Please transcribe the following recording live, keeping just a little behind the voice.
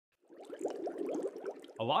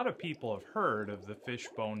A lot of people have heard of the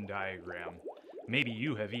fishbone diagram. Maybe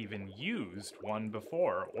you have even used one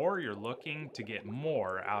before, or you're looking to get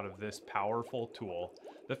more out of this powerful tool.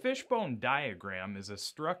 The fishbone diagram is a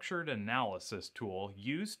structured analysis tool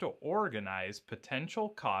used to organize potential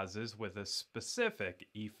causes with a specific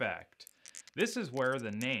effect. This is where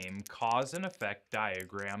the name cause and effect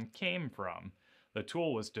diagram came from. The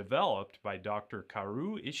tool was developed by Dr.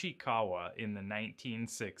 Karu Ishikawa in the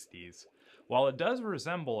 1960s. While it does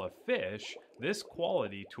resemble a fish, this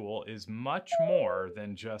quality tool is much more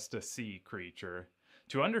than just a sea creature.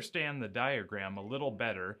 To understand the diagram a little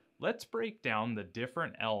better, let's break down the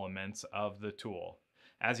different elements of the tool.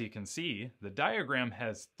 As you can see, the diagram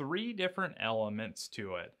has three different elements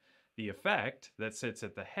to it: the effect that sits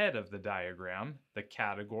at the head of the diagram, the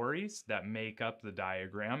categories that make up the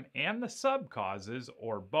diagram, and the subcauses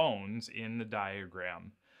or bones in the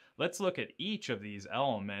diagram. Let's look at each of these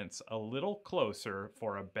elements a little closer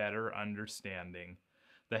for a better understanding.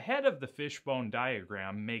 The head of the fishbone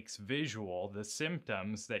diagram makes visual the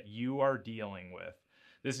symptoms that you are dealing with.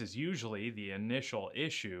 This is usually the initial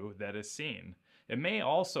issue that is seen. It may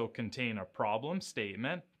also contain a problem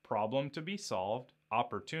statement, problem to be solved,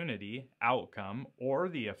 opportunity, outcome, or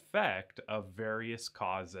the effect of various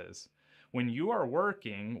causes. When you are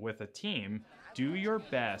working with a team, do your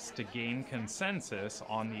best to gain consensus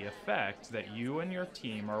on the effect that you and your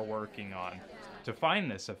team are working on. To find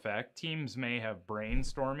this effect, teams may have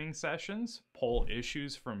brainstorming sessions, pull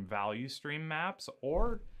issues from value stream maps,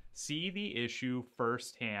 or see the issue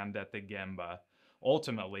firsthand at the Gemba.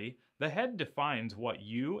 Ultimately, the head defines what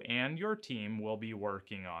you and your team will be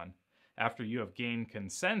working on. After you have gained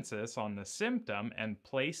consensus on the symptom and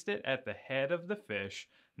placed it at the head of the fish,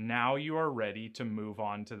 now you are ready to move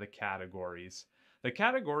on to the categories. The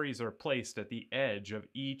categories are placed at the edge of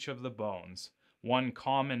each of the bones. One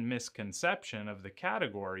common misconception of the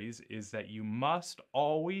categories is that you must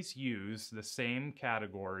always use the same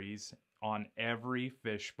categories on every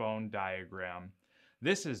fishbone diagram.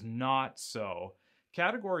 This is not so.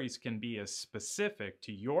 Categories can be as specific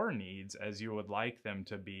to your needs as you would like them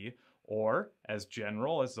to be, or as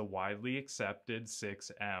general as the widely accepted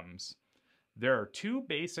 6 M's. There are two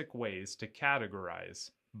basic ways to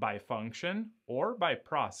categorize: by function or by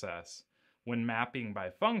process. When mapping by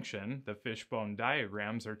function, the fishbone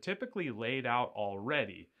diagrams are typically laid out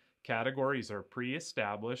already. Categories are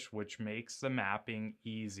pre-established, which makes the mapping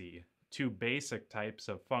easy. Two basic types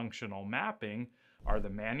of functional mapping are the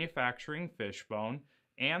manufacturing fishbone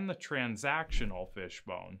and the transactional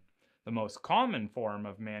fishbone. The most common form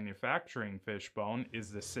of manufacturing fishbone is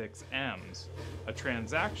the 6 M's. A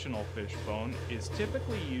transactional fishbone is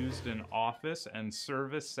typically used in office and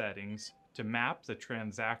service settings to map the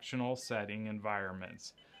transactional setting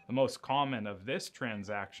environments. The most common of this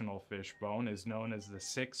transactional fishbone is known as the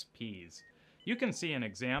 6 P's. You can see an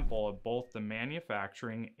example of both the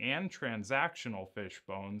manufacturing and transactional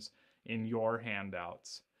fishbones in your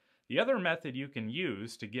handouts. The other method you can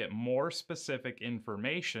use to get more specific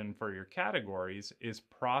information for your categories is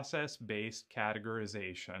process-based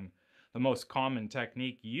categorization. The most common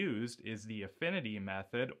technique used is the Affinity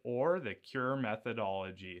Method or the CURE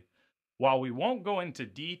methodology. While we won't go into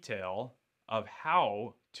detail of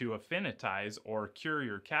how to affinitize or cure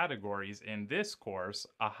your categories in this course,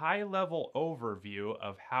 a high-level overview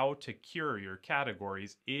of how to cure your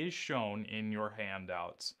categories is shown in your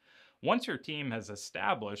handouts. Once your team has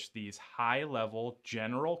established these high-level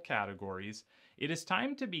general categories, it is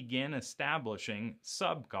time to begin establishing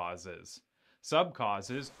subcauses.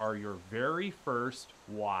 Subcauses are your very first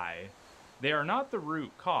why. They are not the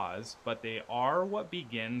root cause, but they are what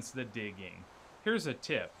begins the digging. Here's a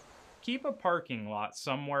tip. Keep a parking lot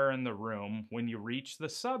somewhere in the room when you reach the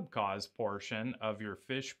subcause portion of your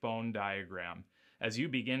fishbone diagram. As you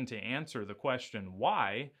begin to answer the question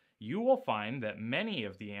why, you will find that many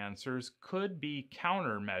of the answers could be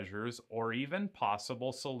countermeasures or even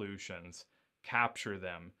possible solutions. Capture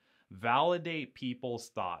them. Validate people's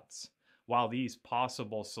thoughts. While these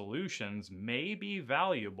possible solutions may be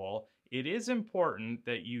valuable, it is important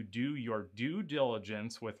that you do your due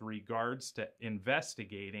diligence with regards to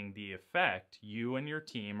investigating the effect you and your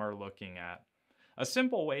team are looking at. A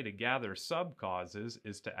simple way to gather subcauses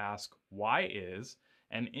is to ask why is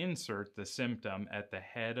and insert the symptom at the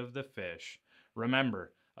head of the fish.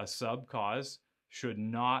 Remember, a subcause should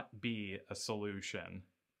not be a solution.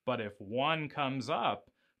 But if one comes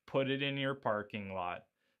up, put it in your parking lot.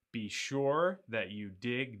 Be sure that you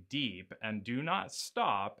dig deep and do not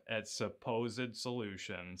stop at supposed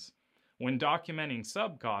solutions. When documenting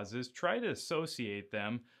subcauses, try to associate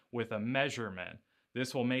them with a measurement.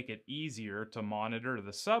 This will make it easier to monitor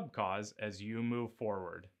the subcause as you move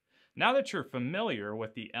forward. Now that you're familiar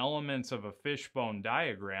with the elements of a fishbone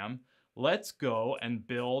diagram, let's go and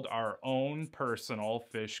build our own personal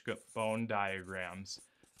fishbone diagrams.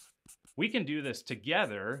 We can do this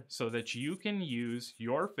together so that you can use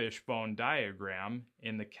your fishbone diagram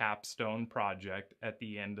in the capstone project at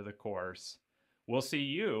the end of the course. We'll see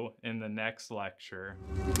you in the next lecture.